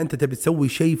 اذا انت تبي تسوي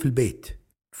شيء في البيت،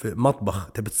 في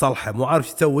مطبخ تبي تصلحه مو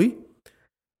عارف تسوي،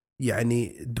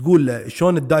 يعني تقول له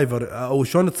شلون الدايفر او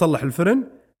شلون تصلح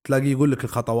الفرن، تلاقيه يقول لك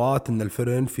الخطوات، ان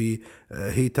الفرن في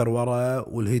هيتر ورا،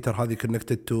 والهيتر هذه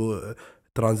كونكتد تو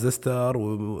ترانزستور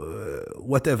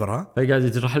وات ايفر. فقاعد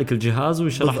يشرح لك الجهاز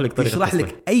ويشرح لك طريقه يشرح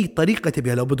لك اي طريقه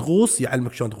تبيها. لو بتغوص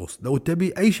يعلمك شلون تغوص، لو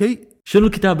تبي اي شيء. شنو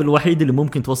الكتاب الوحيد اللي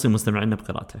ممكن توصي مستمعينا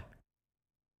بقراءته؟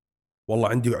 والله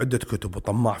عندي عده كتب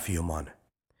وطماع فيهم انا،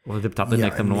 واذا بتعطينا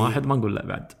اكثر من واحد ما نقول لا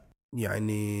بعد.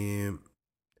 يعني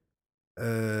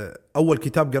اول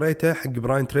كتاب قريته حق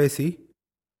براين تريسي،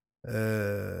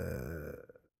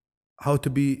 How to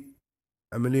be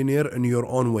a millionaire in your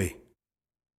own way.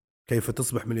 كيف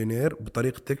تصبح مليونير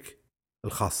بطريقتك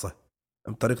الخاصة،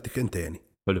 بطريقتك انت. يعني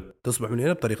حلو. تصبح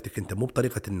مليونير بطريقتك انت مو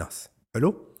بطريقة الناس.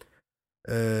 حلو.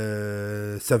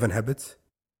 7 habits.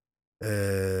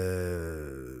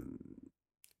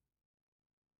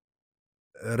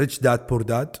 Rich Dad Poor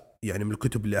Dad، يعني من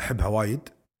الكتب اللي احبها وايد.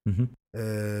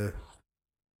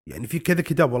 يعني في كذا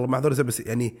كتاب والله معذور، بس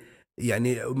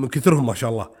يعني من كثرهم ما شاء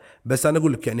الله. بس انا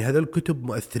اقول لك يعني هذول الكتب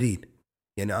مؤثرين.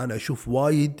 يعني انا اشوف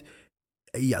وايد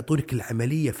يعطونك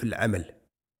العمليه في العمل،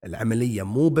 العمليه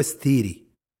مو بس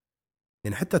ثيري.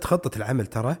 يعني حتى تخطط العمل،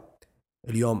 ترى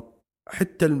اليوم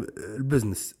حتى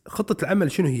البزنس خطه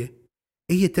العمل شنو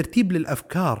هي ترتيب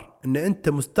للافكار، ان انت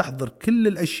مستحضر كل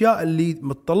الاشياء اللي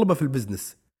متطلبه في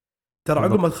البزنس. ترى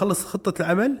عقب ما تخلص خطه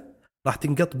العمل راح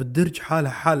تنقط بالدرج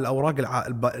حالها حال الاوراق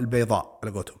البيضاء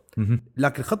على قولتهم.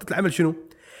 لكن خطه العمل شنو؟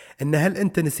 ان هل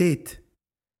انت نسيت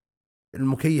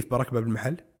المكيف بركبه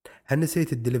بالمحل؟ هل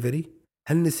نسيت الدليفري؟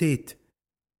 هل نسيت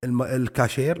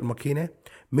الكاشير الماكينه؟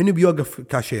 منو بيوقف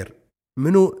كاشير؟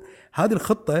 منو؟ هذه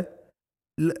الخطه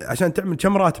عشان تعمل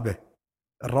كم راتبه،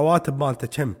 الرواتب مالته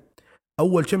كم،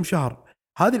 اول كم شهر.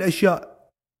 هذه الاشياء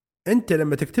انت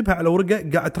لما تكتبها على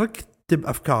ورقه قاعد ترتب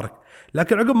افكارك.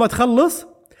 لكن عقب ما تخلص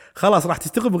خلاص راح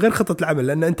تشتغل بغير خطه العمل،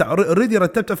 لان انت اوريدي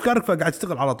رتبت افكارك فقاعد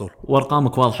تشتغل على طول،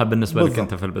 وارقامك واضحه بالنسبه لك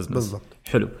انت في البزنس. بالضبط.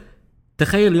 حلو.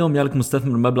 تخيل اليوم يالك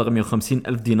مستثمر مبلغ 150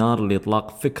 ألف دينار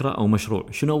لإطلاق فكرة أو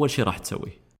مشروع، شنو أول شيء راح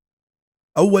تسويه؟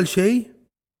 أول شيء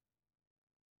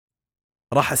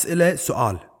راح أسأله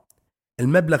سؤال: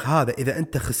 المبلغ هذا إذا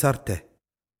أنت خسرته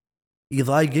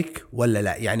يضايقك ولا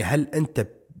لا؟ يعني هل أنت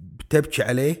بتبكي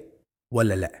عليه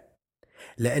ولا لا؟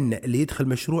 لأن اللي يدخل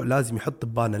مشروع لازم يحط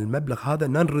بباله المبلغ هذا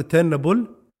نون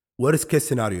ريتيرنبل ورست كيس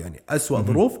سيناريو، يعني أسوأ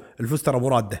ظروف الفلوس ترى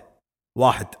مرادة.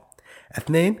 1.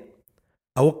 2.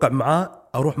 أوقع معاه،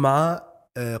 أروح معاه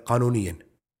قانونيا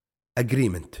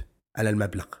agreement على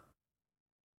المبلغ.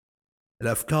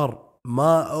 الأفكار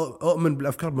ما أؤمن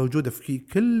بالأفكار موجودة في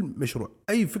كل مشروع،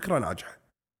 أي فكرة ناجحة،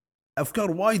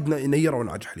 أفكار وايد نيرة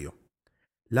وناجحة اليوم.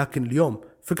 لكن اليوم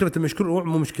فكرة المشروع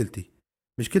مو مشكلتي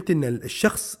إن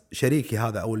الشخص شريكي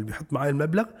هذا أو اللي بيحط معي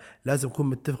المبلغ لازم أكون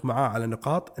متفق معاه على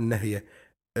نقاط إن هي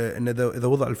إن إذا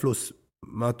وضع الفلوس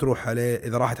ما تروح عليه،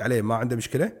 إذا راحت عليه ما عنده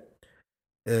مشكلة.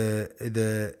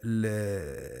 إذا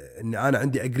إن أنا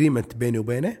عندي agreement بيني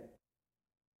وبينه،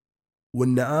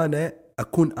 وإن أنا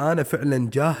أكون أنا فعلا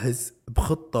جاهز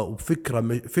بخطة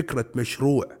فكرة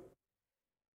مشروع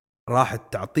راح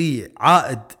تعطيه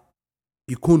عائد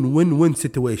يكون win-win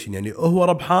situation، يعني هو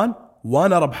ربحان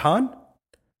وأنا ربحان،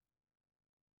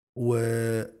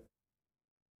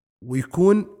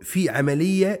 ويكون في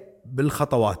عملية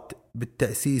بالخطوات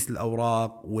بالتأسيس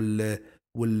الأوراق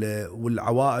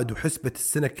والعوائد وحسبة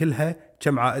السنة كلها،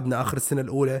 كم عائدنا آخر السنة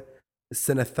الأولى،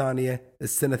 السنة الثانية،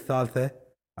 السنة الثالثة،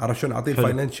 عشان أعطيه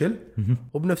الفاينانشل،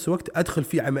 وبنفس الوقت أدخل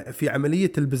في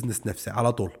عملية البزنس نفسه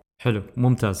على طول. حلو،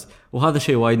 ممتاز. وهذا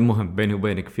شيء وايد مهم بيني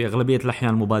وبينك، في أغلبية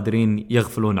الأحيان المبادرين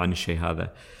يغفلون عن الشيء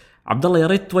هذا. عبد الله، يا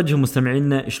ريت توجه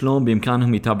مستمعينا شلون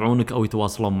بإمكانهم يتابعونك أو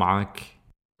يتواصلون معك.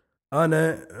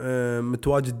 أنا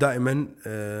متواجد دائما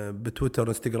بتويتر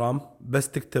وإنستغرام،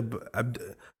 بس تكتب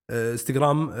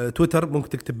انستغرام تويتر ممكن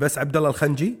تكتب بس عبد الله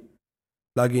الخنجي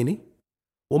لاقيني.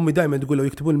 وأمي دائما تقول لو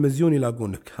يكتبون المزيون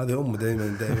يلاقونك، هذه أمي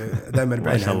دائما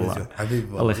بعينها المزيون.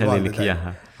 حبيبي الله يخلي لك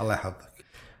إياها. الله يحفظك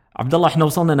عبد الله. احنا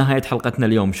وصلنا نهاية حلقتنا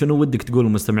اليوم، شنو ودك تقول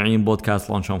للمستمعين بودكاست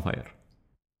لونش اون فاير؟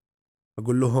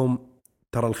 أقول لهم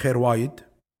ترى الخير وايد،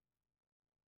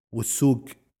 والسوق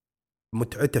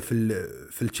متعته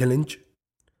في التشالنج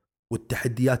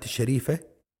والتحديات الشريفة.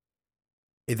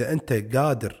 إذا أنت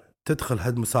قادر تدخل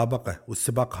هالمسابقة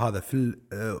والسباق هذا في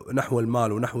نحو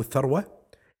المال ونحو الثروة،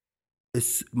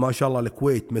 ما شاء الله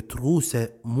الكويت متروسة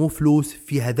مو فلوس،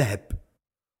 فيها ذهب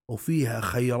وفيها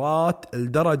خيرات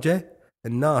لدرجة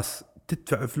الناس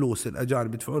تدفع فلوس،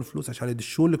 الأجانب يدفعون فلوس عشان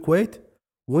يدشون الكويت،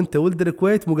 وانت ولد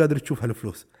الكويت مو قادر تشوف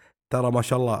هالفلوس. ترى ما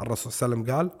شاء الله الرسول صلى الله عليه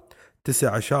وسلم قال 9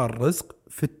 عشر رزق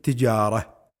في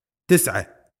التجارة. 9،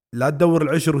 لا تدور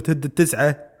العشر وتهد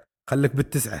 9، خليك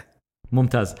بال9.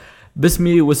 ممتاز.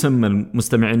 باسمي واسم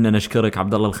المستمعين نشكرك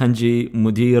عبد الله الخنجي،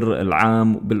 مدير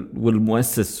العام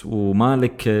والمؤسس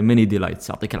ومالك ميني ديلايتس.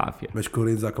 يعطيك العافية.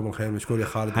 مشكورين، جزاكم الله خير. مشكور يا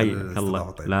خالد. حياك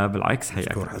الله. لا بالعكس،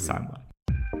 حياك.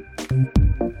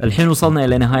 الحين وصلنا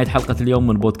إلى نهاية حلقة اليوم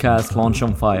من بودكاست لونش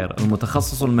اون فاير،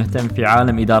 المتخصص والمهتم في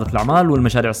عالم إدارة الأعمال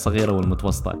والمشاريع الصغيرة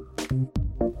والمتوسطة.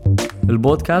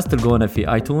 البودكاست تلقونه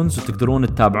في آيتونز، وتقدرون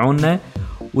تتابعونا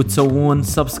وتسوون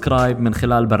سبسكرايب من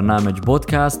خلال برنامج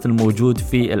بودكاست الموجود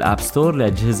في الاب ستور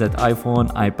لأجهزة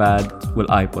آيفون، آيباد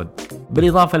والآيبود،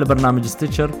 بالإضافة لبرنامج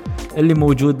ستيتشر اللي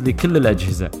موجود لكل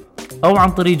الأجهزة، أو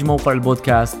عن طريق موقع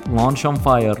البودكاست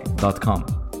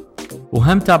launchonfire.com.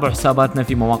 وهم تابعوا حساباتنا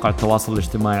في مواقع التواصل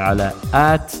الاجتماعي على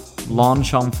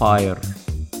 @launchonfire.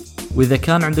 وإذا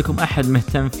كان عندكم أحد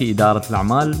مهتم في إدارة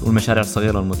الأعمال والمشاريع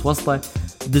الصغيرة والمتوسطة،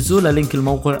 دزوا له لينك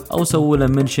الموقع أو سووا له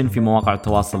منشن في مواقع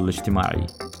التواصل الاجتماعي.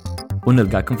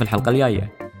 ونلقاكم في الحلقة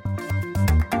الجاية.